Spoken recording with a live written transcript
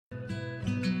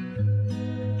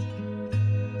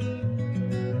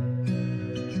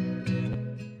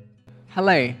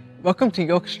Hello, welcome to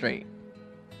York Street.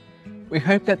 We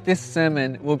hope that this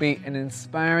sermon will be an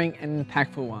inspiring and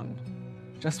impactful one,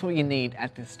 just what you need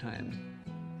at this time.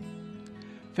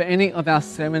 For any of our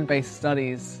sermon-based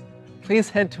studies, please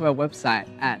head to our website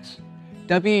at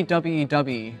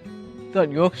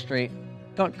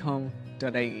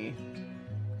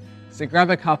www.yorkstreet.com.au. So grab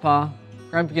a cuppa,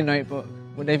 grab your notebook,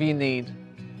 whatever you need,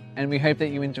 and we hope that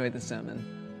you enjoy the sermon.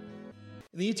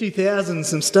 In the year 2000,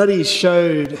 some studies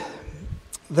showed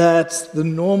that the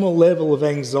normal level of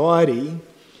anxiety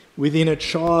within a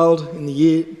child in the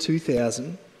year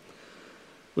 2000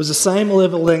 was the same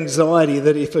level of anxiety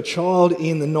that if a child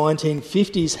in the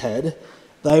 1950s had,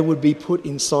 they would be put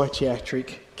in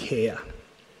psychiatric care.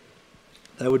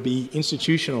 They would be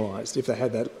institutionalised if they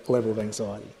had that level of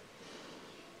anxiety.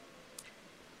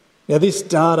 Now, this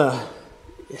data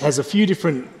has a few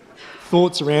different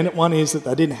thoughts around it. One is that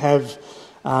they didn't have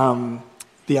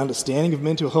the understanding of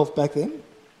mental health back then,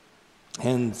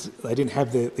 and they didn't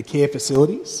have the care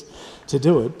facilities to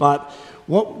do it. But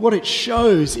what it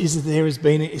shows is that there has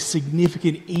been a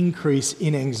significant increase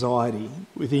in anxiety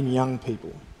within young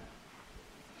people.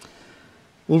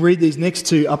 We'll read these next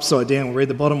two upside down. We'll read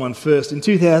the bottom one first. In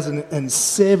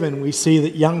 2007, we see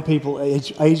that young people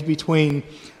aged between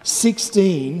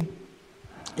 16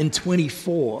 and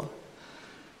 24,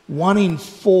 1 in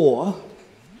 4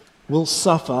 will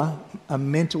suffer a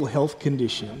mental health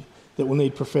condition that will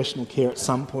need professional care at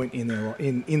some point in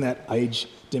that age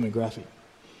demographic.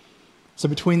 So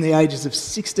between the ages of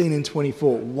 16 and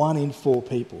 24, 1 in 4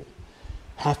 people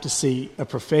have to see a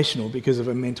professional because of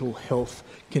a mental health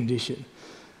condition.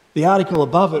 The article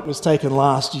above it was taken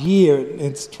last year,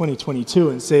 it's 2022,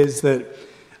 and says that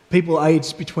people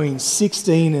aged between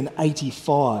 16 and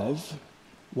 85,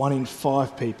 1 in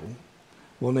 5 people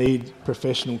will need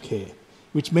professional care,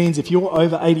 which means if you're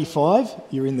over 85,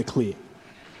 you're in the clear.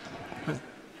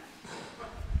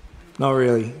 Not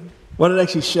really. What it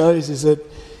actually shows is that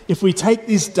if we take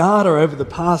this data over the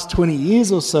past 20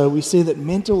 years or so, we see that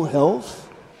mental health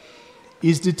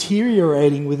is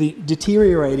deteriorating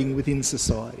within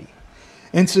society.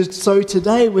 And so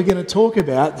today we're going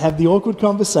to have the awkward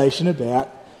conversation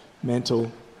about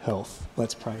mental health.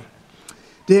 Let's pray.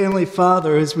 Dear Heavenly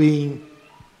Father, as we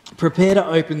prepare to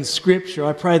open Scripture,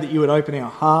 I pray that you would open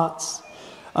our hearts,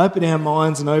 open our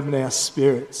minds and open our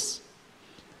spirits.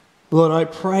 Lord, I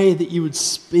pray that you would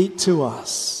speak to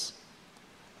us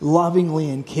lovingly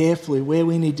and carefully where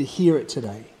we need to hear it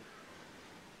today,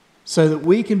 so that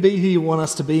we can be who you want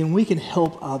us to be and we can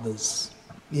help others.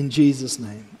 In Jesus'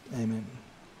 name, amen.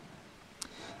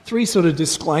 3 sort of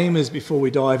disclaimers before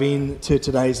we dive into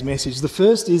today's message. The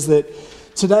first is that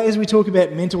today, as we talk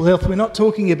about mental health, we're not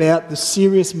talking about the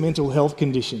serious mental health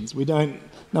conditions.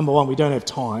 Number one, we don't have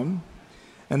time.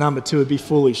 And number 2, it'd be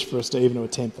foolish for us to even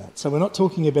attempt that. So we're not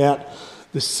talking about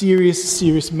the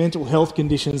serious mental health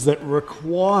conditions that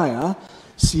require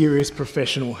serious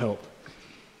professional help.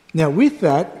 Now, with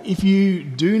that, if you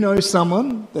do know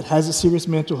someone that has a serious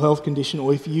mental health condition,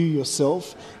 or if you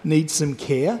yourself need some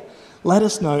care, let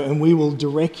us know and we will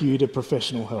direct you to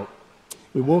professional help.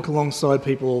 We walk alongside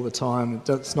people all the time.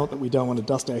 It's not that we don't want to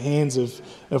dust our hands of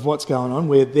what's going on.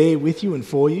 We're there with you and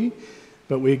for you,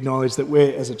 but we acknowledge that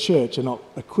we as a church are not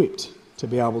equipped to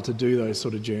be able to do those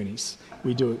sort of journeys.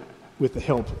 We do it with the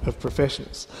help of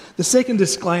professionals. The second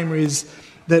disclaimer is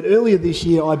that earlier this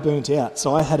year I burnt out,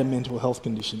 so I had a mental health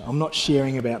condition. I'm not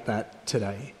sharing about that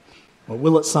today. I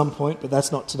will at some point, but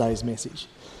that's not today's message.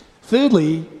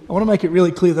 Thirdly, I want to make it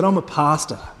really clear that I'm a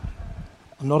pastor.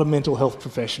 I'm not a mental health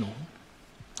professional.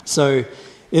 So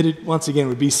it, once again,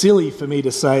 would be silly for me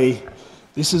to say,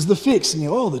 this is the fix, and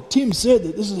Tim said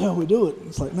that this is how we do it.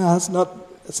 It's like, no, that's not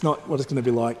what it's going to be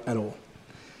like at all.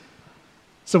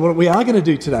 So what we are going to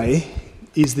do today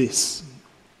is this.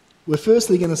 We're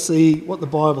firstly going to see what the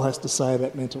Bible has to say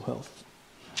about mental health.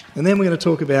 And then we're going to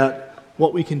talk about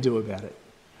what we can do about it.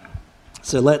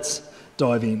 So let's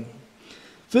dive in.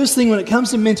 First thing, when it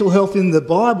comes to mental health in the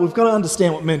Bible, we've got to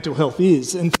understand what mental health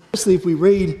is. And firstly, if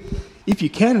you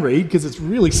can read, because it's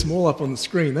really small up on the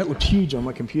screen, that looked huge on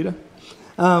my computer.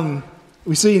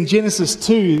 We see in Genesis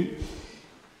 2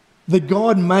 that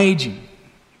God made you.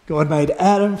 God made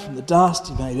Adam from the dust,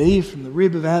 he made Eve from the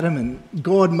rib of Adam, and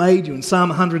God made you. In Psalm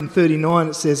 139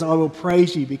 it says, I will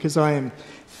praise you because I am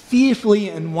fearfully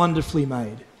and wonderfully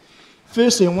made.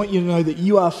 Firstly, I want you to know that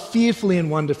you are fearfully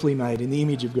and wonderfully made in the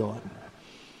image of God.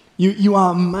 You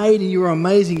are made and you are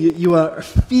amazing. You are a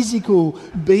physical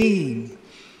being.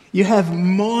 You have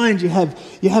mind, you have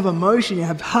emotion, you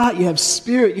have heart, you have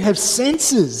spirit, you have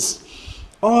senses,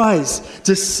 eyes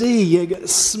to see,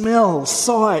 smell,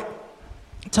 sight,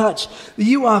 touch.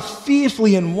 You are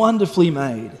fearfully and wonderfully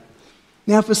made.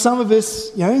 Now, for some of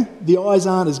us, the eyes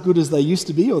aren't as good as they used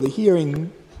to be, or the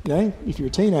hearing, if you're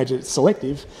a teenager, it's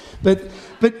selective. But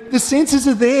the senses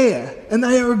are there, and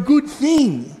they are a good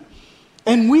thing.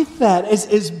 And with that,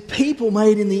 as people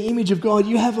made in the image of God,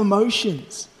 you have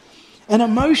emotions. And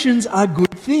emotions are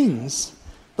good things.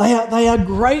 They are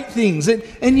great things,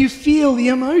 and you feel the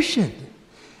emotion.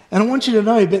 And I want you to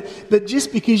know, but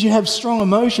just because you have strong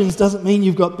emotions doesn't mean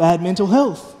you've got bad mental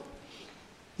health.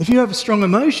 If you have strong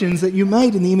emotions, that you're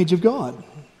made in the image of God.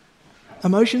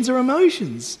 Emotions are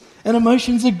emotions, and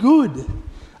emotions are good.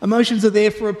 Emotions are there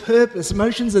for a purpose.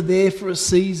 Emotions are there for a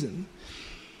season.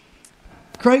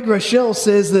 Craig Rochelle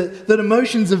says that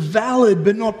emotions are valid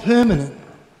but not permanent.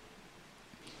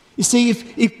 You see,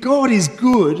 if God is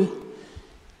good,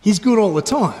 He's good all the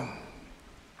time.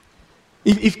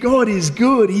 If God is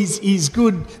good, He's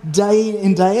good day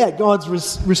in, day out. God's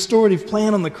restorative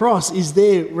plan on the cross is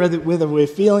there whether we're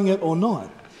feeling it or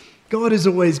not. God is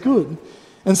always good.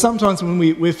 And sometimes when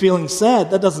we're feeling sad,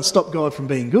 that doesn't stop God from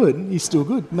being good. He's still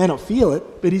good. You may not feel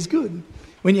it, but He's good.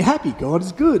 When you're happy, God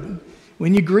is good.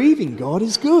 When you're grieving, God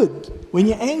is good. When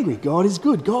you're angry, God is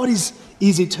good. God is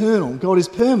eternal. God is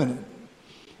permanent.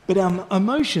 But our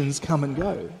emotions come and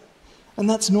go. And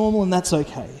that's normal and that's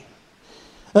okay.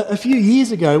 A few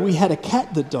years ago, we had a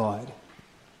cat that died.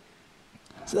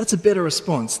 So that's a better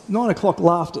response. 9 o'clock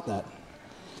laughed at that.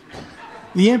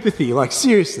 The empathy,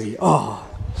 seriously,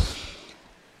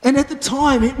 And at the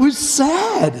time, it was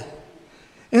sad.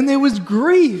 And there was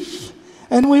grief.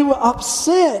 And we were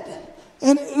upset.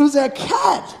 And it was our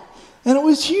cat. And it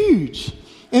was huge.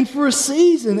 And for a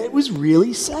season, it was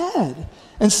really sad.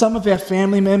 And some of our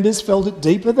family members felt it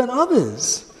deeper than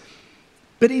others.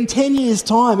 But in 10 years'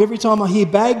 time, every time I hear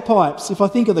bagpipes, if I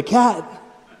think of the cat,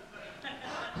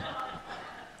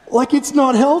 it's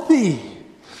not healthy.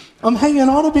 I'm hanging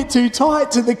on a bit too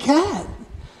tight to the cat.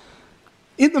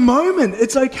 In the moment,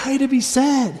 it's okay to be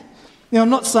sad. Now, I'm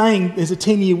not saying there's a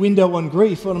 10-year window on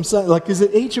grief. What I'm saying, because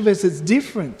each of us is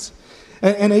different.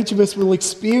 And each of us will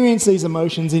experience these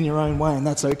emotions in your own way, and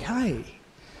that's okay.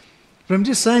 But I'm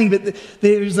just saying that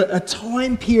there is a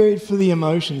time period for the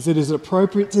emotions that is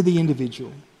appropriate to the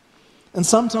individual. And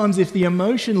sometimes if the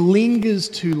emotion lingers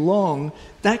too long,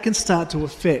 that can start to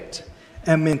affect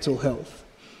our mental health.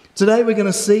 Today we're going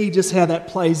to see just how that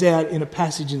plays out in a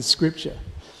passage in Scripture.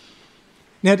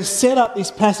 Now, to set up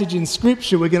this passage in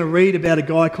Scripture, we're going to read about a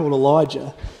guy called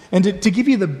Elijah. And to give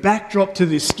you the backdrop to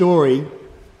this story,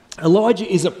 Elijah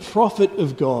is a prophet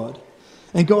of God.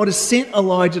 And God has sent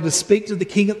Elijah to speak to the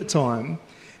king at the time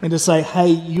and to say, hey,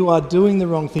 you are doing the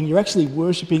wrong thing. You're actually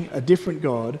worshipping a different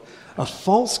God, a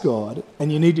false God, and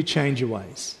you need to change your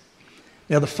ways.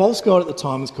 Now, the false god at the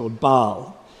time was called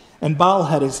Baal. And Baal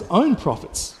had his own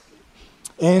prophets.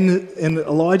 And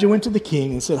Elijah went to the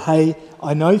king and said, hey,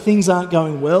 I know things aren't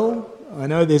going well. I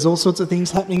know there's all sorts of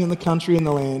things happening in the country and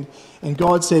the land. And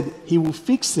God said he will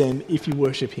fix them if you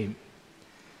worship him.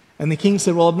 And the king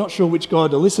said, well, I'm not sure which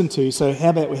God to listen to, so how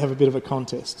about we have a bit of a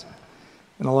contest?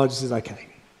 And Elijah says, okay.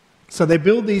 So they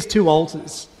build these 2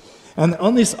 altars. And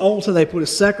on this altar they put a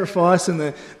sacrifice, and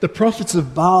the prophets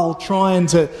of Baal trying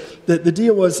to... The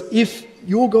deal was, if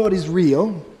your God is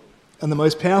real and the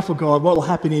most powerful God, what will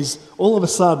happen is, all of a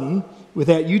sudden,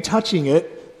 without you touching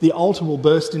it, the altar will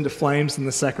burst into flames and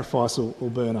the sacrifice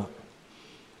will burn up.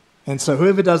 And so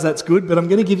whoever does that's good, but I'm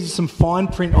going to give you some fine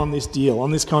print on this deal,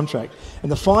 on this contract.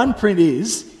 And the fine print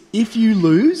is, if you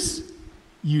lose,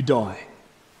 you die.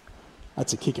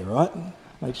 That's a kicker, right?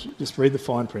 Make sure, just read the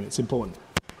fine print, it's important.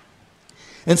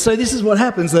 And so this is what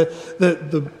happens.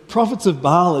 The prophets of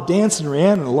Baal are dancing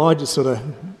around, and Elijah's sort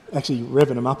of actually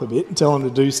revving them up a bit and telling them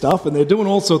to do stuff, and they're doing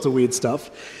all sorts of weird stuff.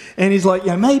 And he's like,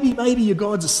 maybe your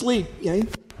God's asleep,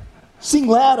 Sing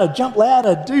louder, jump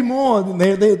louder, do more. And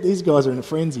these guys are in a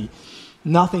frenzy.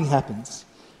 Nothing happens.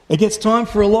 It gets time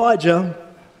for Elijah,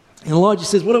 and Elijah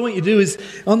says, what I want you to do is,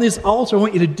 on this altar, I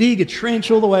want you to dig a trench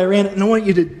all the way around it, and I want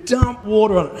you to dump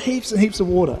water on it, heaps and heaps of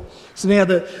water. So now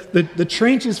the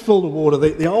trench is full of water,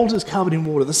 the altar is covered in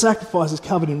water, the sacrifice is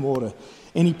covered in water.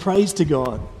 And he prays to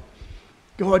God,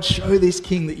 God, show this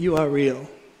king that you are real,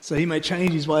 so he may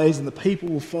change his ways and the people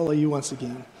will follow you once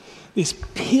again. This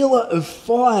pillar of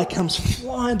fire comes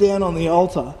flying down on the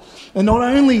altar and not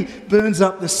only burns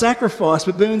up the sacrifice,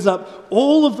 but burns up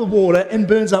all of the water and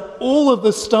burns up all of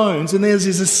the stones, and there's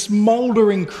this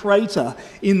smouldering crater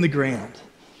in the ground.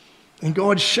 And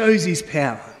God shows his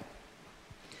power.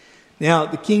 Now,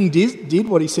 the king did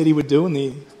what he said he would do, and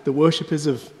the worshippers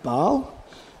of Baal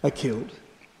are killed.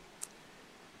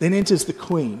 Then enters the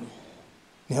queen.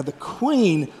 Now, the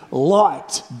queen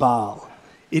liked Baal.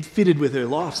 it fitted with her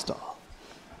lifestyle.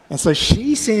 And so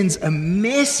she sends a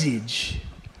message.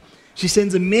 She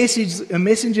sends a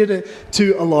messenger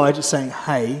to Elijah saying,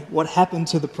 hey, what happened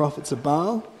to the prophets of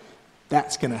Baal?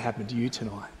 That's going to happen to you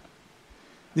tonight.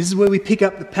 This is where we pick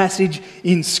up the passage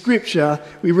in Scripture.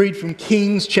 We read from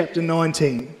Kings chapter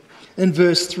 19 and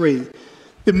verse 3.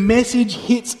 The message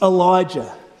hits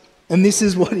Elijah, and this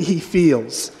is what he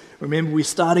feels. Remember, we're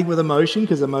starting with emotion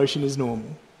because emotion is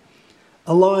normal.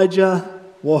 Elijah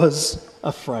was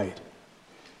afraid.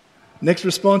 Next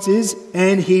response is,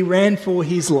 and he ran for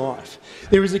his life.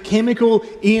 There is a chemical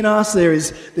in us, there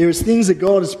is things that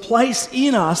God has placed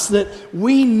in us that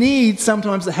we need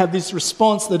sometimes to have this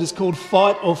response that is called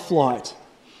fight or flight.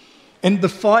 And the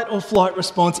fight or flight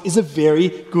response is a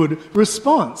very good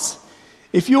response.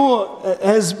 If you're,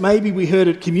 as maybe we heard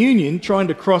at communion, trying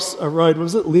to cross a road,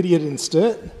 was it Lydiard and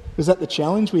Sturt? Was that the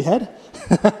challenge we had?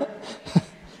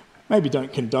 Maybe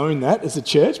don't condone that as a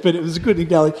church, but it was a good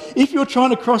example. If you're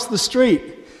trying to cross the street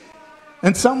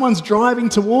and someone's driving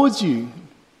towards you,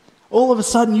 all of a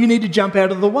sudden you need to jump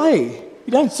out of the way.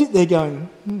 You don't sit there going,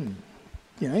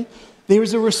 you know. There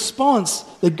is a response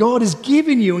that God has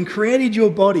given you and created your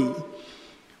body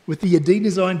with the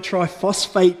adenosine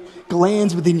triphosphate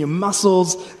glands within your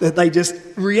muscles that they just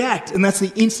react. And that's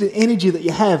the instant energy that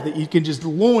you have that you can just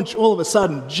launch, all of a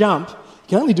sudden jump.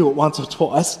 You can only do it once or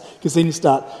twice because then you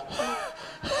start,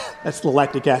 that's the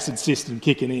lactic acid system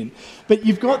kicking in. But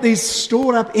you've got this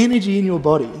stored up energy in your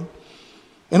body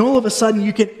and all of a sudden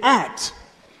you can act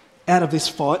out of this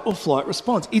fight or flight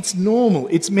response. It's normal.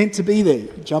 It's meant to be there.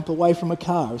 You jump away from a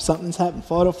car if something's happened,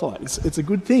 fight or flight. It's a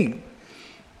good thing.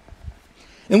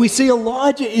 And we see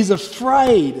Elijah is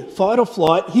afraid, fight or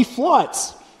flight. He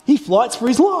flights. He flights for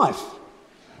his life.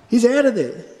 He's out of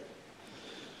there.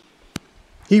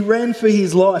 He ran for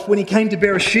his life. When he came to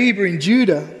Beersheba in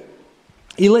Judah,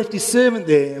 he left his servant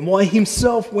there, and while he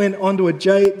himself went onto a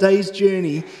day's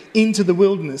journey into the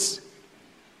wilderness,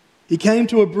 he came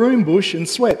to a broom bush and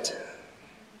swept.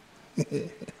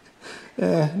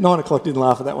 9 o'clock didn't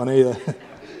laugh at that one either.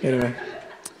 Anyway,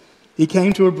 he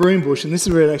came to a broom bush, and this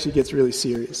is where it actually gets really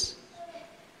serious.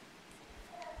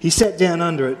 He sat down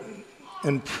under it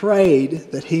and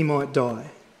prayed that he might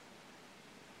die.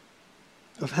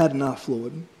 I've had enough,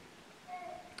 Lord.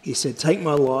 He said, take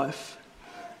my life.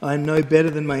 I am no better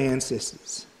than my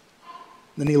ancestors.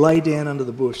 Then he lay down under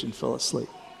the bush and fell asleep.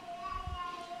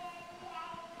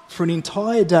 For an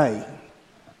entire day,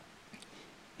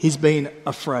 he's been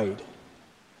afraid.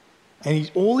 And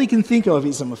all he can think of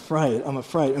is, I'm afraid, I'm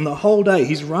afraid. And the whole day,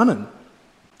 he's running.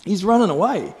 He's running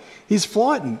away. He's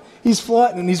flighting. He's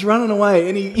and he's running away.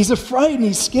 And he's afraid and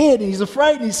he's scared and he's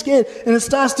afraid and he's scared. And it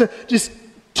starts to just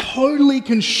totally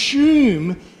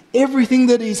consume everything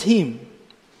that is him.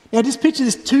 Now just picture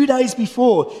this, 2 days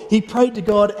before he prayed to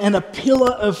God and a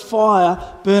pillar of fire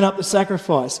burned up the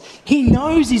sacrifice. He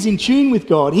knows he's in tune with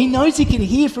God. He knows he can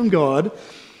hear from God,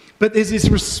 but there's this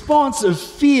response of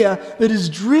fear that has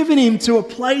driven him to a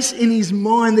place in his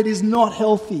mind that is not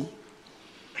healthy.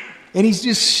 And he's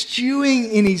just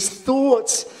stewing in his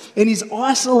thoughts and he's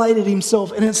isolated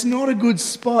himself and it's not a good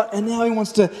spot, and now he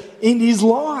wants to end his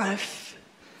life.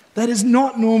 That is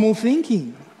not normal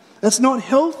thinking. That's not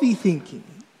healthy thinking.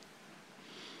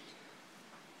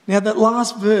 Now that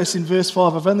last verse in verse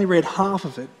 5, I've only read half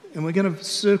of it, and we're going to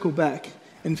circle back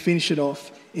and finish it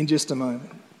off in just a moment.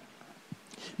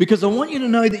 Because I want you to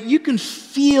know that you can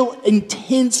feel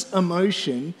intense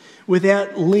emotion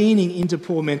without leaning into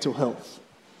poor mental health.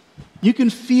 You can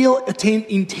feel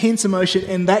intense emotion,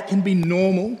 and that can be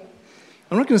normal.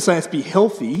 I'm not going to say it's be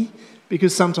healthy,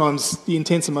 because sometimes the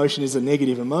intense emotion is a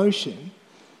negative emotion,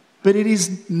 but it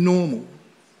is normal.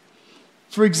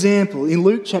 For example, in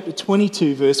Luke chapter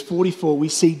 22, verse 44, we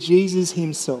see Jesus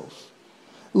himself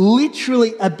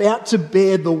literally about to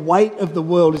bear the weight of the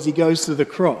world as he goes to the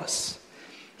cross.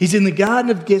 He's in the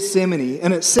Garden of Gethsemane,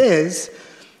 and it says,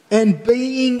 and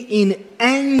being in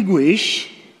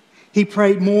anguish, he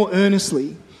prayed more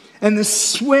earnestly, and the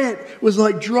sweat was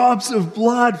like drops of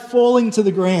blood falling to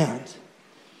the ground.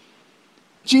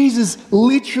 Jesus,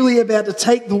 literally about to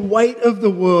take the weight of the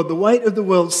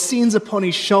world's sins upon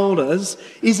his shoulders,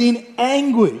 is in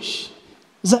anguish.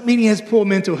 Does that mean he has poor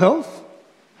mental health?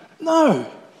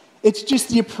 No. It's just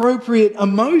the appropriate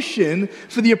emotion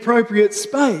for the appropriate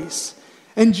space.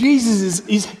 And Jesus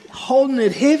is holding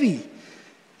it heavy.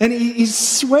 And he's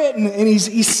sweating and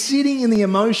he's sitting in the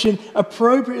emotion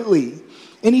appropriately.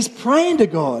 And he's praying to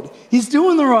God. He's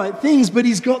doing the right things, but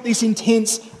he's got this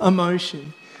intense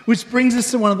emotion. Which brings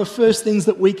us to one of the first things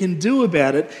that we can do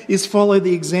about it is follow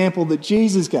the example that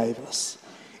Jesus gave us.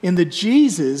 In that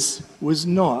Jesus was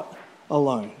not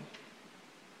alone.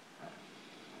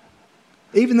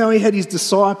 Even though he had his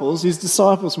disciples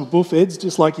were buffheads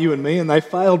just like you and me, and they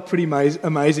failed pretty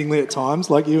amazingly at times,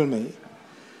 like you and me.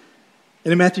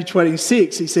 And in Matthew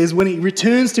 26, he says, when he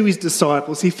returns to his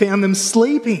disciples, he found them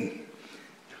sleeping.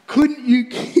 Couldn't you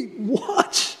keep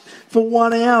watch for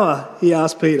 1 hour? He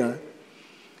asked Peter.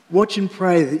 Watch and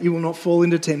pray that you will not fall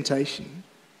into temptation.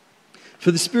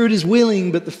 For the spirit is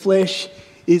willing, but the flesh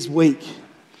is weak.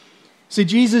 So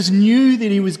Jesus knew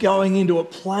that he was going into a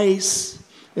place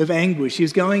of anguish. He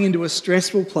was going into a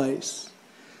stressful place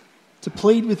to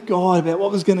plead with God about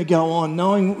what was going to go on,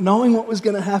 knowing what was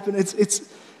going to happen. It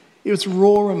was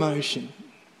raw emotion.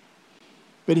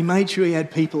 But he made sure he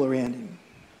had people around him.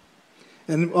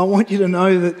 And I want you to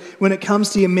know that when it comes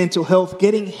to your mental health,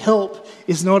 getting help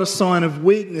is not a sign of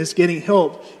weakness. Getting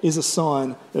help is a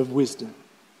sign of wisdom.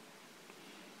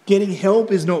 Getting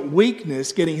help is not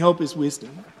weakness. Getting help is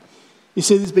wisdom. You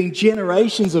see, there's been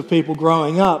generations of people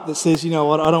growing up that says, you know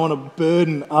what, I don't want to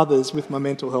burden others with my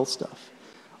mental health stuff.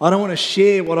 I don't want to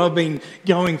share what I've been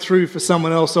going through for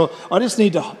someone else. Or I just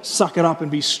need to suck it up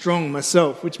and be strong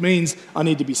myself, which means I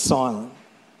need to be silent.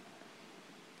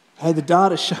 Hey, the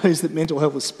data shows that mental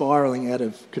health is spiralling out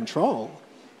of control.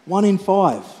 1 in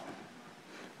 5.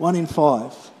 1 in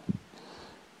 5.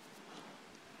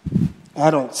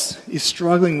 Adults is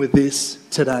struggling with this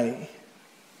today.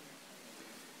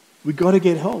 We've got to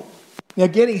get help. Now,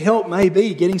 getting help may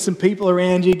be getting some people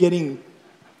around you, getting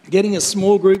a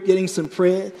small group, getting some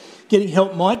prayer. Getting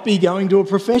help might be going to a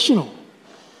professional.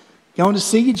 Going to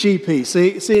see your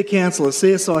GP, see a counsellor,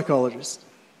 see a psychologist.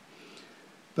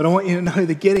 But I want you to know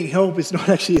that getting help is not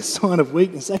actually a sign of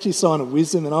weakness. It's actually a sign of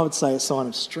wisdom, and I would say a sign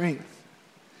of strength.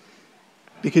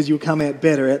 Because you'll come out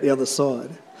better out the other side.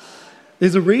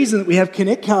 There's a reason that we have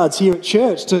Connect cards here at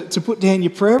church to put down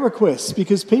your prayer requests,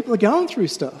 because people are going through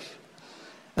stuff.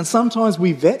 And sometimes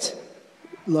we vet,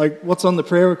 like what's on the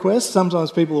prayer request.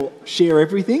 Sometimes people share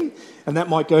everything, and that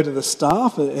might go to the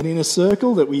staff, an inner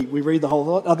circle that we read the whole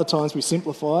lot. Other times we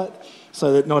simplify it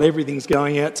so that not everything's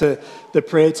going out to the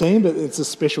prayer team, but it's a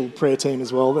special prayer team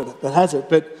as well that has it.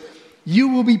 But you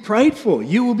will be prayed for.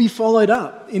 You will be followed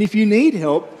up. And if you need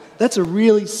help, that's a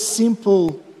really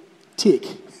simple tick.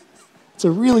 It's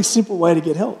a really simple way to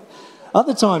get help.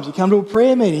 Other times you come to a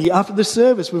prayer meeting after the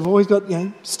service. We've always got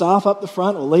staff up the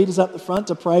front or leaders up the front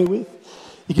to pray with.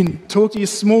 You can talk to your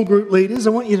small group leaders. I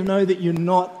want you to know that you're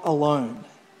not alone.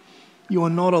 You are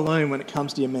not alone when it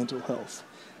comes to your mental health.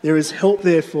 There is help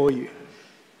there for you.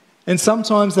 And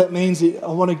sometimes that means that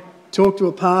I want to talk to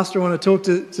a pastor, I want to talk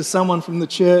to someone from the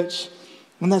church,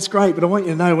 and that's great. But I want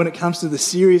you to know when it comes to the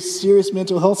serious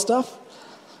mental health stuff,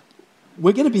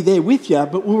 we're going to be there with you,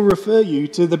 but we'll refer you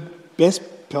to the best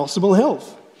possible help.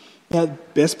 Now,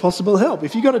 best possible help.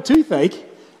 If you've got a toothache,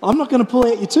 I'm not going to pull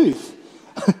out your tooth.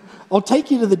 I'll take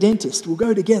you to the dentist. We'll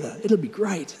go together. It'll be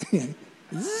great. You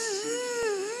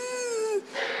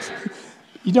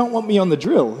don't want me on the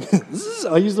drill.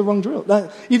 I used the wrong drill.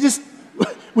 No,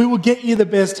 we will get you the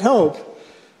best help,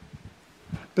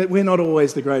 but we're not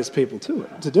always the greatest people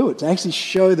to do it. To actually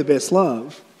show the best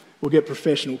love, we'll get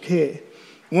professional care.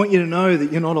 I want you to know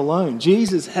that you're not alone.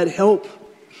 Jesus had help.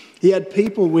 He had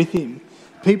people with him,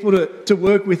 people to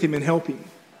work with him and help him.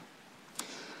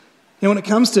 Now, when it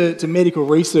comes to medical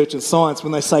research and science,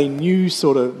 when they say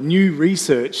new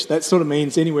research, that sort of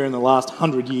means anywhere in the last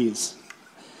 100 years.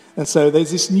 And so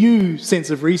there's this new sense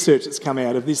of research that's come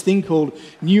out of this thing called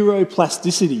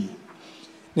neuroplasticity.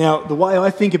 Now, the way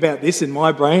I think about this in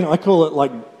my brain, I call it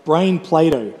like brain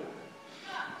Play-Doh.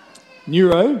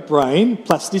 Neuro, brain,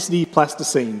 plasticity,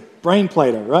 plasticine. Brain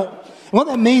Play-Doh, right? And what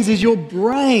that means is your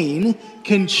brain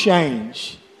can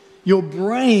change. Your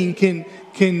brain can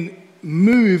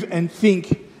move and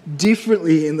think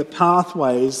differently in the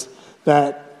pathways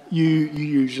that you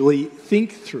usually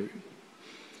think through.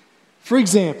 For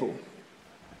example,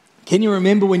 can you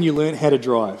remember when you learnt how to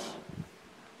drive?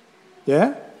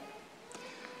 Yeah?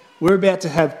 We're about to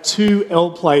have 2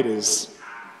 L-platers.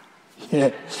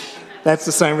 Yeah, that's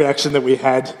the same reaction that we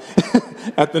had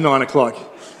at the 9 o'clock.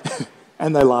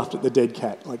 And they laughed at the dead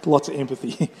cat, like lots of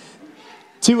empathy.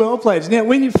 2 L-platers. Now,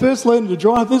 when you first learn to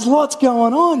drive, there's lots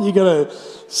going on. You've got a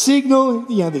signal,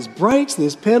 there's brakes,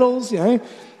 there's pedals, in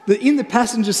the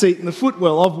passenger seat in the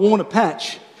footwell, I've worn a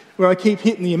patch where I keep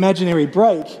hitting the imaginary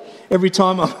brake every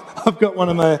time I've got one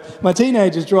of my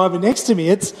teenagers driving next to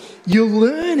me. You're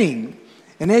learning.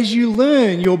 And as you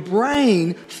learn, your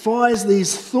brain fires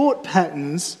these thought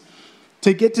patterns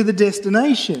to get to the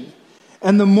destination.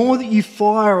 And the more that you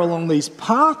fire along these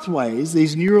pathways,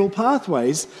 these neural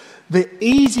pathways, the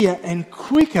easier and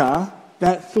quicker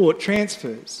that thought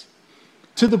transfers.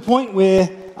 To the point where,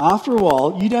 after a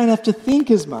while, you don't have to think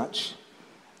as much.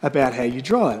 about how you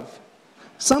drive.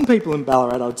 Some people in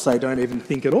Ballarat, I'd say, don't even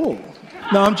think at all.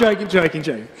 No, I'm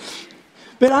joking.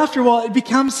 But after a while, it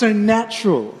becomes so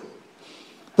natural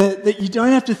that you don't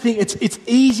have to think. It's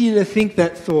easier to think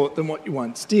that thought than what you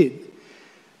once did.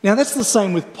 Now, that's the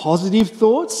same with positive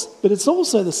thoughts, but it's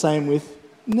also the same with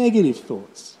negative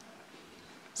thoughts.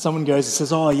 Someone goes and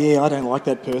says, oh, yeah, I don't like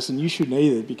that person. You shouldn't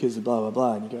either because of blah, blah,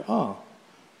 blah. And you go, oh,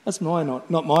 that's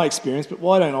not my experience, but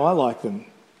why don't I like them?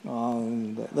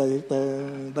 Oh,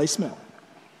 they smell.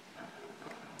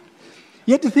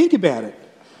 You have to think about it.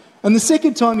 And the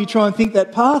second time you try and think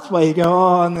that pathway, you go,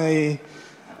 oh, and they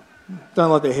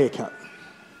don't like their haircut.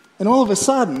 And all of a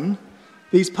sudden,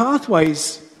 these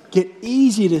pathways get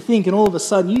easier to think, and all of a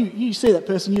sudden you see that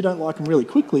person, you don't like them really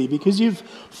quickly because you've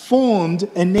formed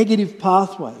a negative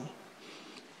pathway.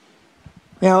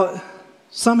 Now,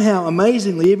 somehow,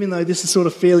 amazingly, even though this is sort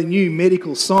of fairly new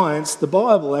medical science, the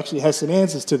Bible actually has some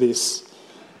answers to this.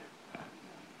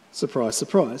 Surprise,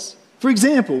 surprise. For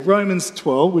example, Romans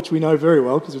 12, which we know very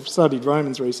well because we've studied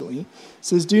Romans recently,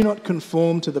 says, do not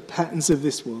conform to the patterns of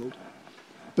this world,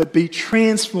 but be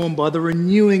transformed by the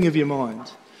renewing of your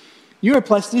mind.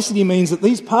 Neuroplasticity means that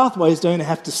these pathways don't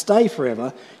have to stay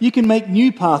forever. You can make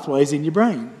new pathways in your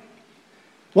brain.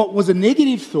 What was a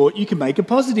negative thought, you can make a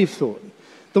positive thought.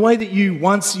 The way that you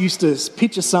once used to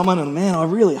picture someone and, man, I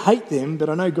really hate them, but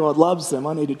I know God loves them,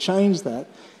 I need to change that,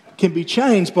 can be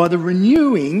changed by the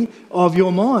renewing of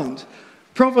your mind.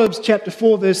 Proverbs chapter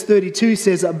 4, verse 32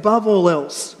 says, above all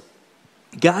else,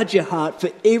 guard your heart,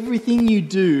 for everything you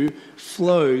do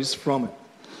flows from it.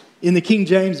 In the King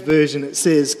James Version, it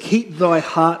says, keep thy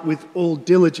heart with all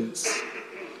diligence,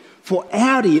 for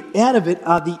out of it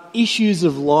are the issues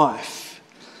of life.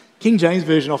 King James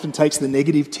Version often takes the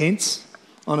negative tense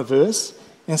on a verse,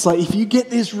 and it's like, if you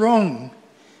get this wrong,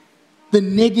 the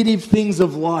negative things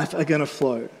of life are going to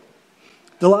flow.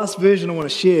 The last version I want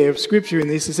to share of Scripture in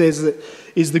this, it says that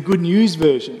is the Good News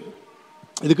Version.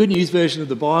 The Good News Version of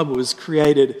the Bible was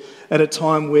created at a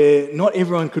time where not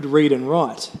everyone could read and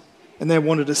write. And they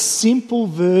wanted a simple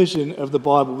version of the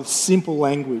Bible with simple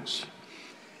language.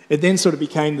 It then sort of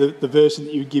became the version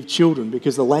that you would give children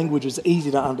because the language was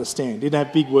easy to understand. It didn't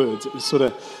have big words. It was sort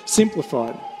of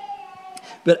simplified.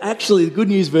 But actually, the Good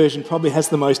News Version probably has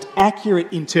the most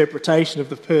accurate interpretation of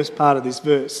the first part of this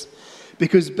verse.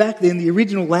 Because back then, the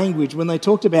original language, when they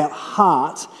talked about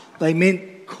heart, they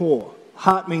meant core.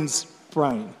 Heart means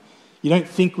brain. You don't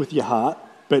think with your heart,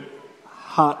 but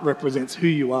heart represents who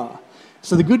you are.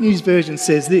 So the Good News Version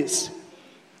says this,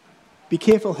 be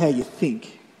careful how you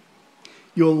think.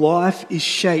 Your life is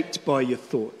shaped by your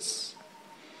thoughts.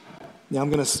 Now I'm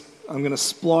going to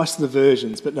splice the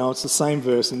versions, but no, it's the same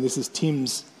verse, and this is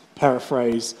Tim's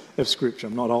paraphrase of Scripture.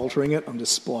 I'm not altering it, I'm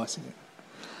just splicing it.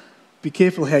 Be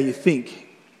careful how you think,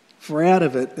 for out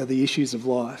of it are the issues of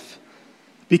life.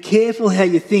 Be careful how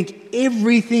you think,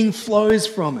 everything flows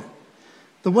from it.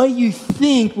 The way you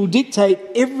think will dictate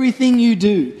everything you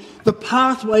do. The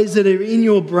pathways that are in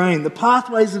your brain, the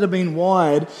pathways that have been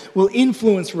wired will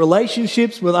influence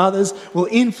relationships with others, will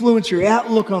influence your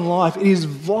outlook on life. It is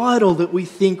vital that we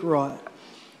think right.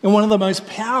 And one of the most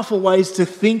powerful ways to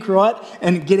think right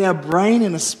and get our brain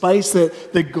in a space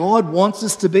that God wants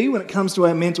us to be when it comes to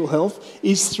our mental health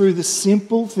is through the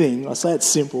simple thing, I say it's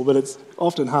simple, but it's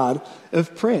often hard,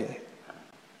 of prayer.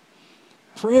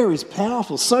 Prayer is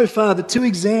powerful. So far, the two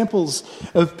examples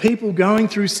of people going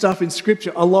through stuff in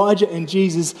Scripture, Elijah and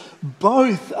Jesus,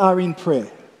 both are in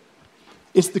prayer.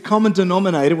 It's the common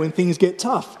denominator when things get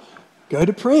tough. Go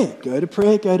to prayer, go to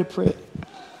prayer, go to prayer.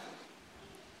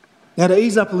 Now, to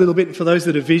ease up a little bit, and for those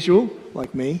that are visual,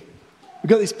 like me, we've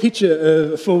got this picture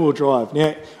of a four-wheel drive.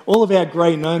 Now, all of our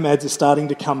grey nomads are starting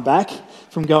to come back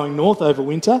from going north over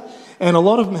winter, and a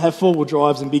lot of them have four-wheel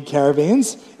drives and big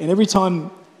caravans, and every time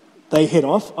they head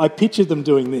off, I picture them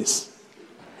doing this.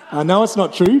 I know it's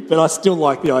not true, but I still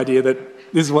like the idea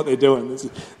that this is what they're doing.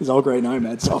 There's old grey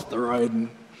nomads off the road, and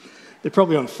they're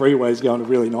probably on freeways going to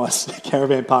really nice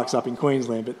caravan parks up in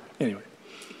Queensland, but anyway.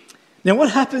 Now,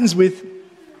 what happens with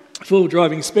four-wheel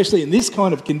driving, especially in this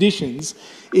kind of conditions,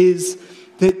 is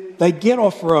that they get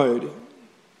off-road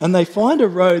and they find a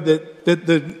road that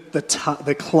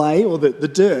the clay or the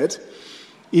dirt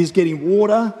is getting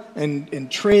water and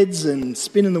treads and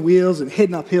spinning the wheels and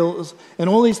heading up hills, and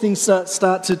all these things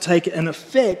start to take an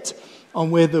effect on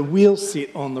where the wheels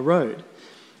sit on the road.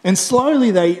 And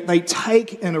slowly they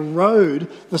take and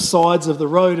erode the sides of the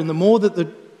road, and the more that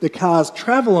the cars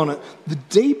travel on it, the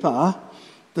deeper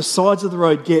the sides of the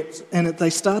road get, and they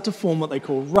start to form what they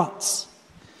call ruts.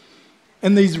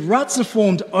 And these ruts are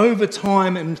formed over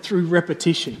time and through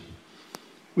repetition.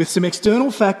 with some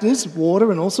external factors,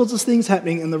 water and all sorts of things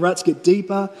happening, and the ruts get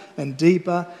deeper and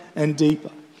deeper and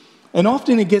deeper. And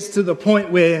often it gets to the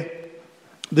point where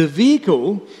the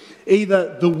vehicle,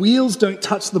 either the wheels don't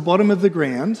touch the bottom of the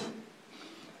ground,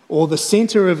 or the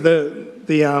centre of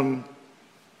the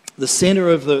centre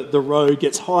of the road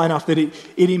gets high enough that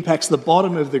it impacts the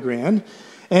bottom of the ground,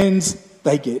 and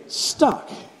they get stuck.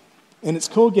 And it's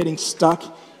called getting stuck.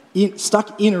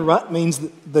 Stuck in a rut means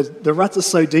that the ruts are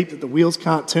so deep that the wheels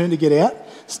can't turn to get out.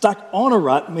 Stuck on a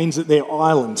rut means that they're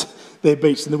island, they're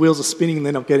beached, and the wheels are spinning and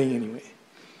they're not getting anywhere.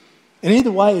 And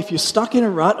either way, if you're stuck in a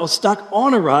rut or stuck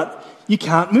on a rut, you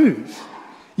can't move.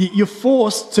 You're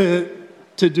forced to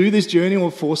do this journey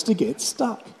or forced to get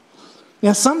stuck.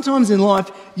 Now, sometimes in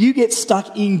life, you get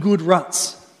stuck in good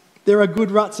ruts. There are good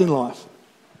ruts in life.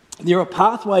 There are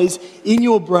pathways in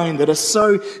your brain that are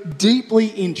so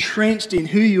deeply entrenched in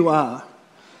who you are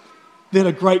that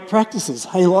are great practices.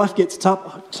 Hey, life gets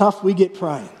tough, we get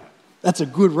praying. That's a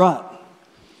good rut.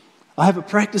 I have a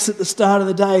practice at the start of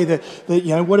the day that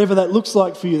whatever that looks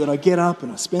like for you, that I get up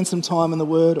and I spend some time in the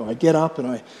Word, or I get up and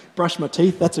I brush my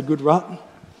teeth. That's a good rut.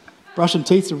 Brushing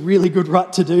teeth is a really good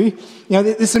rut to do.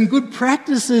 There's some good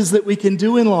practices that we can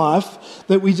do in life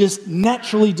that we just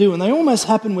naturally do, and they almost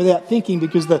happen without thinking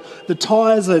because the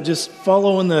tyres are just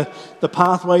following the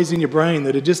pathways in your brain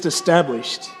that are just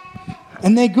established.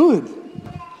 And they're good.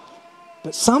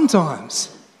 But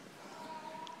sometimes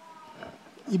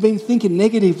you've been thinking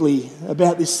negatively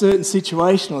about this certain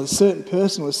situation or this certain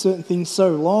person or a certain thing so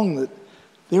long that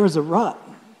there is a rut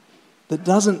that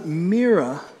doesn't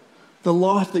mirror the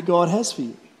life that God has for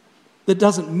you, that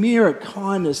doesn't mirror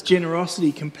kindness,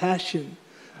 generosity, compassion,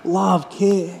 love,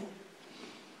 care.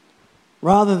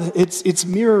 Rather, it's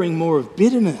mirroring more of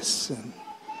bitterness and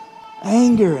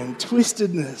anger and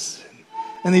twistedness.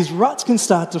 And these ruts can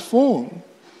start to form.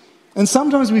 And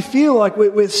sometimes we feel like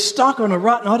we're stuck on a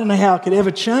rut and I don't know how it could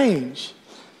ever change.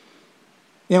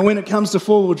 Now, when it comes to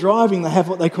four-wheel driving, they have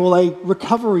what they call a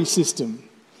recovery system,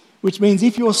 which means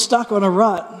if you're stuck on a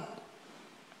rut,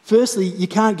 firstly, you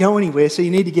can't go anywhere, so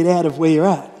you need to get out of where you're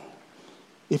at.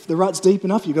 If the rut's deep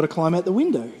enough, you've got to climb out the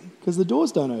window because the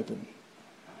doors don't open.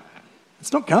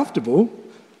 It's not comfortable,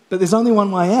 but there's only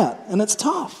one way out, and it's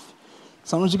tough.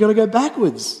 Sometimes you've got to go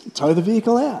backwards, tow the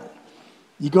vehicle out.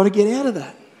 You've got to get out of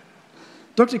that.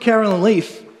 Dr. Carolyn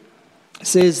Leaf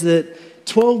says that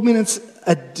 12 minutes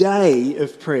a day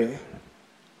of prayer,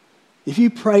 if you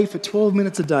pray for 12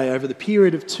 minutes a day over the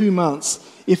period of 2 months,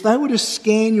 if they were to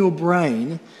scan your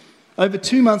brain, over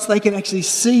 2 months they can actually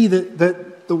see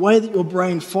that the way that your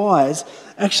brain fires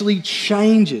actually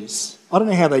changes. I don't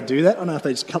know how they do that. I don't know if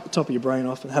they just cut the top of your brain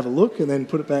off and have a look and then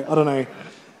put it back. I don't know.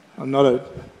 I'm not a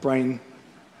brain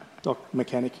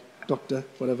mechanic, doctor,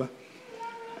 whatever.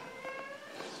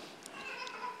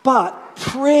 But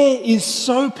prayer is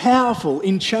so powerful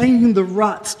in changing the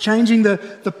ruts, changing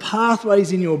the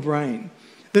pathways in your brain,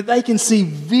 that they can see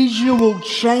visual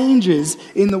changes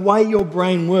in the way your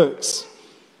brain works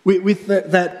with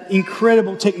that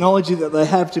incredible technology that they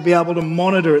have to be able to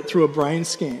monitor it through a brain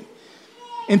scan.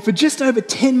 And for just over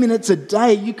 10 minutes a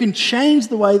day, you can change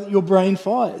the way that your brain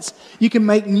fires. You can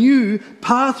make new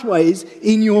pathways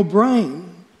in your brain.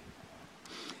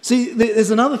 See,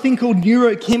 there's another thing called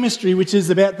neurochemistry, which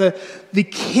is about the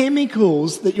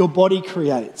chemicals that your body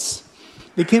creates.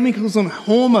 The chemicals and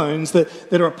hormones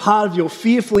that are a part of your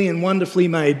fearfully and wonderfully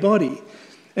made body.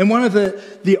 And one of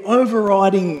the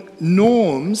overriding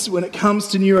norms when it comes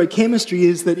to neurochemistry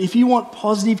is that if you want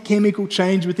positive chemical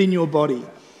change within your body,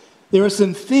 there are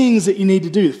some things that you need to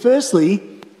do. Firstly,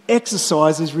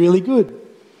 exercise is really good.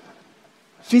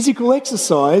 Physical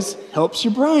exercise helps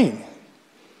your brain.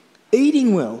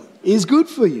 Eating well is good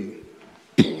for you.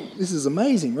 This is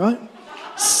amazing, right?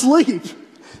 Sleep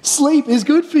is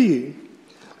good for you.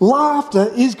 Laughter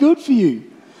is good for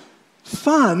you.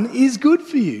 Fun is good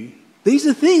for you. These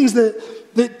are things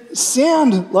that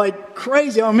sound like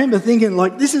crazy. I remember thinking,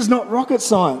 this is not rocket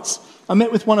science. I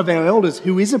met with one of our elders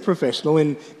who is a professional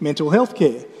in mental health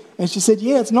care. And she said,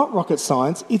 yeah, it's not rocket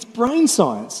science, it's brain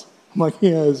science. I'm like,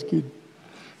 yeah, that's good.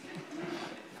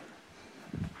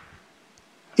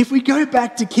 If we go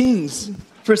back to Kings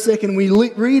for a second, we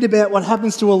read about what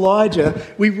happens to Elijah.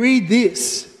 We read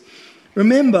this.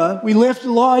 Remember, we left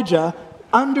Elijah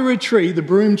under a tree, the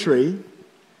broom tree,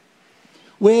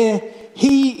 where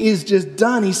he is just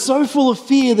done. He's so full of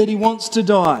fear that he wants to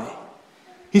die.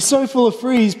 He's so full of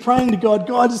fear, he's praying to God,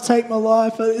 God, just take my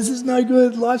life. This is no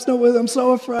good. Life's not worth it. I'm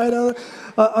so afraid.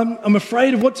 I'm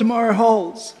afraid of what tomorrow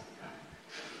holds.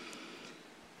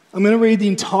 I'm going to read the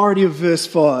entirety of verse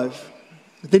 5.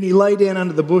 Then he lay down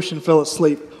under the bush and fell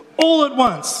asleep. All at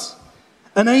once,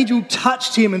 An angel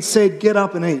touched him and said, "Get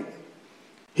up and eat."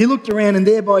 He looked around, and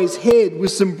there by his head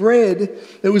was some bread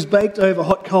that was baked over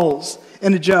hot coals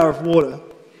and a jar of water.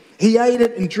 He ate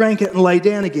it and drank it and lay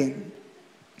down again.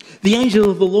 The angel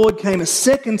of the Lord came a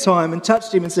second time and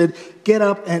touched him and said, "Get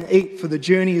up and eat, for the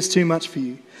journey is too much for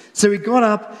you." So he got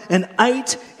up and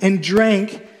ate and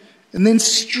drank, and then,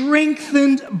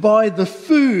 strengthened by the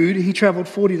food, he travelled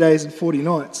 40 days and 40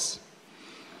 nights.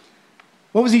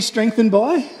 What was he strengthened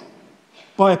by?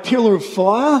 By a pillar of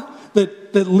fire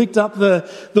that licked up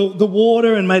the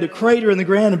water and made a crater in the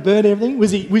ground and burned everything?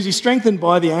 Was he strengthened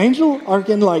by the angel? I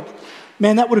reckon,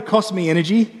 man, that would have cost me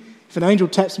energy. If an angel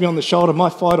taps me on the shoulder, my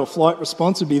fight or flight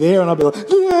response would be there, and I'd be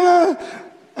like,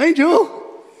 "Angel!"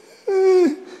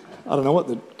 I don't know what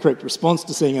the correct response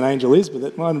to seeing an angel is, but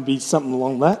it might be something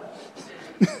along that.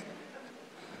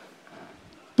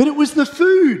 But it was the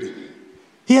food.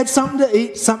 He had something to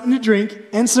eat, something to drink,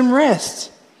 and some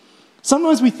rest.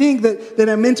 Sometimes we think that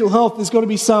our mental health, there's got to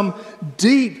be some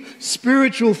deep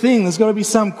spiritual thing. There's got to be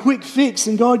some quick fix.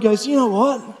 And God goes, you know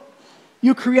what?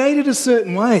 You're created a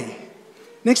certain way.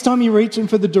 Next time you're reaching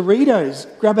for the Doritos,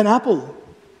 grab an apple.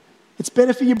 It's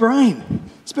better for your brain.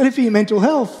 It's better for your mental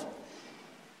health.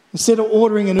 Instead of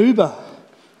ordering an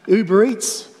Uber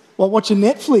Eats, while watching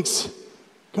Netflix,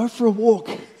 go for a walk.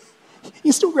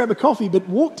 You still grab a coffee, but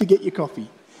walk to get your coffee.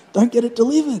 Don't get it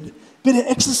delivered. Bit of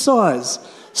exercise.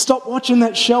 Stop watching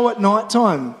that show at night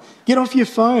time. Get off your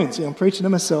phone. See, I'm preaching to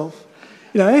myself.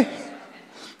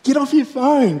 Get off your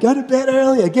phone. Go to bed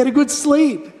earlier. Get a good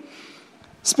sleep.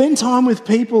 Spend time with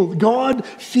people,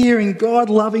 God-fearing,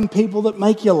 God-loving people that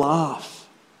make you laugh.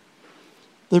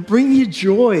 That bring you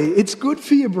joy. It's good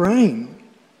for your brain.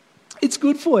 It's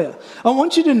good for you. I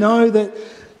want you to know that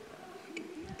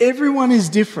everyone is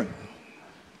different.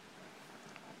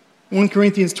 1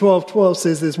 Corinthians 12:12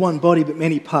 says there's one body but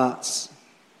many parts.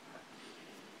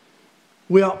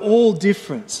 We are all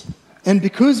different. And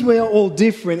because we are all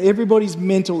different, everybody's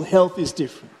mental health is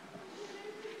different.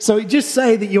 So just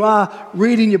say that you are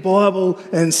reading your Bible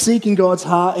and seeking God's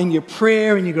heart in your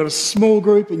prayer, and you've got a small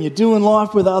group and you're doing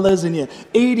life with others and you're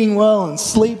eating well and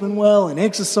sleeping well and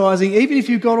exercising. Even if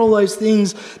you've got all those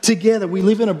things together, we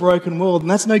live in a broken world, and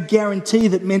that's no guarantee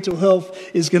that mental health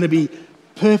is going to be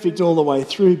perfect all the way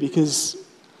through, because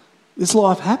this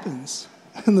life happens.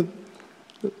 And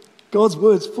God's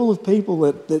word's full of people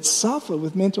that suffer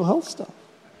with mental health stuff.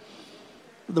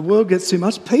 The world gets too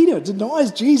much. Peter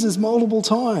denies Jesus multiple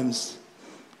times.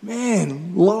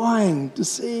 Man, lying,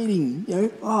 deceiving,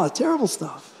 terrible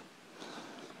stuff.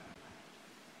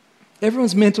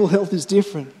 Everyone's mental health is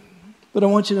different. But I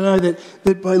want you to know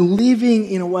that by living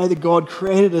in a way that God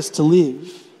created us to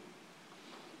live,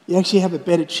 you actually have a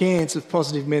better chance of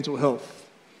positive mental health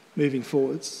moving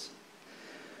forwards.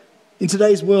 In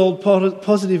today's world,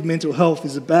 positive mental health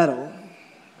is a battle.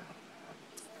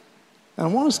 And I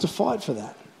want us to fight for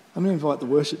that. I'm going to invite the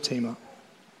worship team up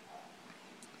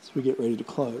as we get ready to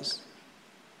close.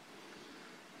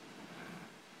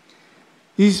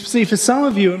 You see, for some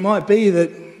of you, it might be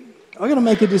that I've got to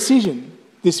make a decision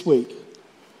this week,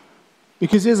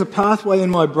 because there's a pathway in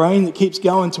my brain that keeps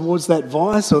going towards that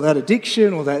vice or that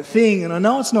addiction or that thing, and I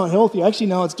know it's not healthy. I actually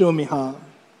know it's doing me harm.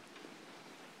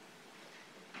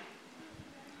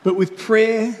 But with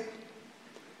prayer,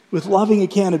 with loving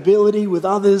accountability, with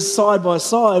others side by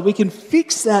side, we can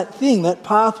fix that thing, that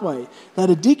pathway, that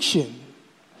addiction.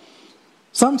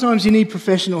 Sometimes you need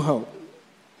professional help.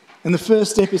 And the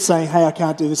first step is saying, hey, I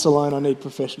can't do this alone, I need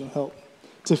professional help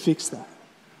to fix that.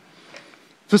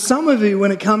 For some of you,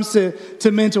 when it comes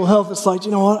to mental health, it's like,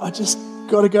 you know what, I just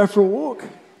got to go for a walk.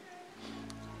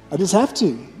 I just have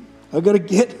to. I've got to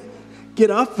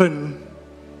get up and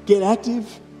get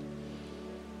active.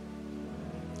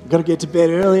 I've got to get to bed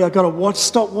early. I've got to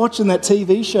stop watching that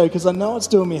TV show because I know it's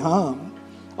doing me harm.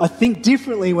 I think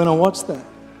differently when I watch that.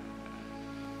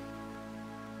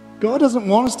 God doesn't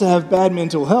want us to have bad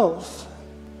mental health.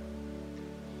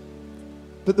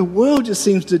 But the world just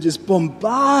seems to just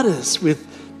bombard us with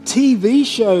TV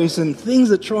shows and things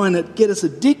that try and get us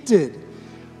addicted,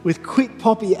 with quick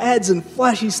poppy ads and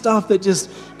flashy stuff that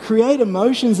just create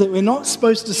emotions that we're not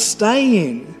supposed to stay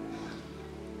in.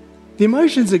 The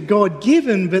emotions are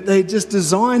God-given, but they're just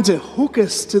designed to hook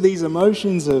us to these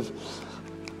emotions of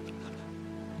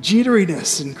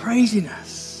jitteriness and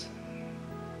craziness.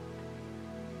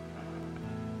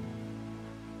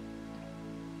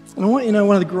 And I want you to know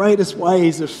one of the greatest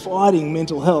ways of fighting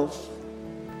mental health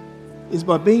is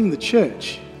by being the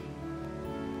church.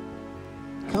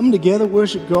 Come together,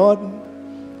 worship God.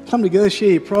 Come together,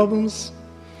 share your problems.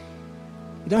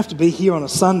 You don't have to be here on a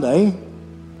Sunday,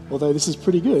 although this is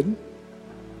pretty good.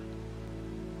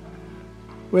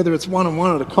 whether it's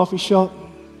one-on-one at a coffee shop,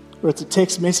 or it's a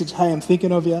text message, hey, I'm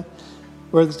thinking of you,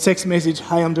 or it's a text message,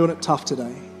 hey, I'm doing it tough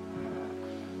today.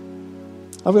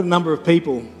 I've got a number of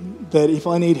people that if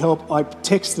I need help, I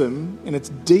text them, and it's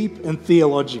deep and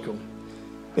theological.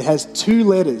 It has 2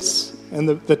 letters, and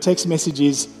the text message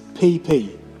is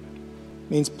PP,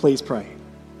 means please pray.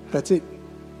 That's it.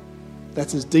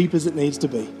 That's as deep as it needs to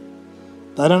be.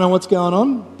 They don't know what's going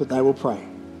on, but they will pray.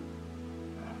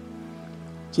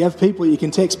 Do you have people you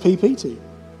can text PP to?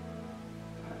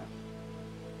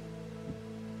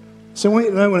 So I want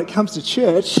you to know when it comes to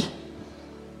church,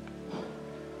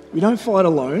 we don't fight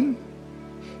alone.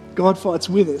 God fights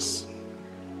with us.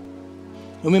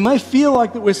 And we may feel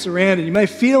like that we're surrounded. You may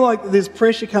feel like that there's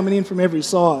pressure coming in from every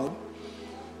side.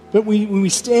 But when we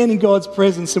stand in God's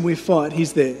presence and we fight,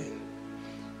 He's there.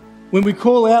 When we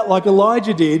call out like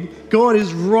Elijah did, God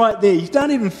is right there. You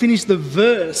don't even finish the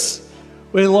verse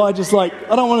where Elijah's like,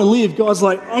 I don't want to live. God's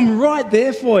like, I'm right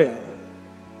there for you.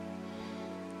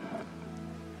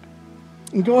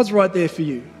 And God's right there for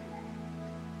you.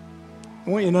 I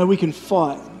want you to know we can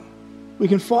fight. We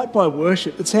can fight by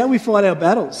worship. It's how we fight our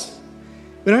battles.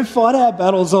 We don't fight our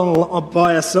battles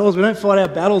by ourselves. We don't fight our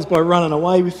battles by running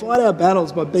away. We fight our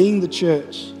battles by being the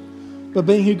church, by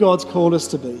being who God's called us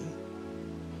to be.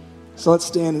 So let's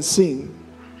stand and sing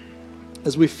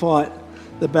as we fight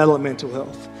the battle of mental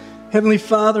health. Heavenly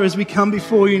Father, as we come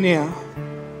before you now,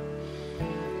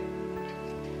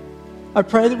 I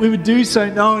pray that we would do so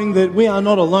knowing that we are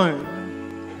not alone.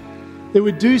 That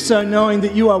we would do so knowing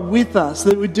that you are with us.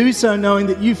 That we would do so knowing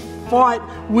that you fight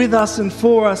with us and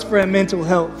for us for our mental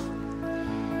health.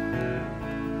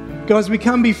 God, as we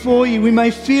come before you, we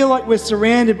may feel like we're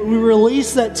surrounded, but we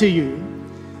release that to you.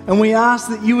 And we ask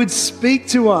that you would speak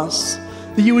to us,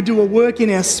 that you would do a work in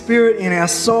our spirit, in our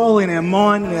soul, in our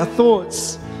mind, in our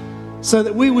thoughts, so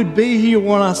that we would be who you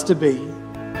want us to be.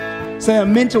 So our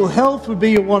mental health would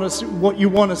be what you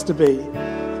want us to be.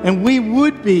 And we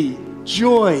would be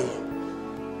joy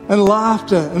and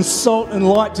laughter and salt and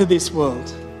light to this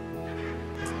world.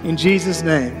 In Jesus'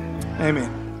 name, amen.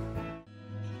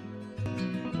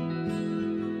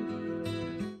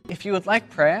 If you would like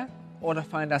prayer or to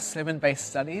find our 7-based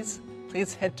studies,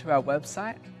 please head to our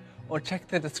website or check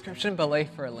the description below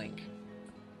for a link.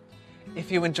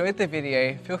 If you enjoyed the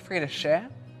video, feel free to share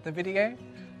the video,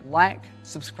 like,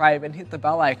 subscribe and hit the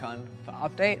bell icon for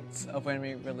updates of when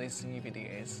we release new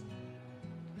videos.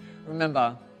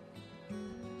 Remember,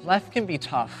 life can be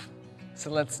tough, so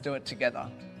let's do it together.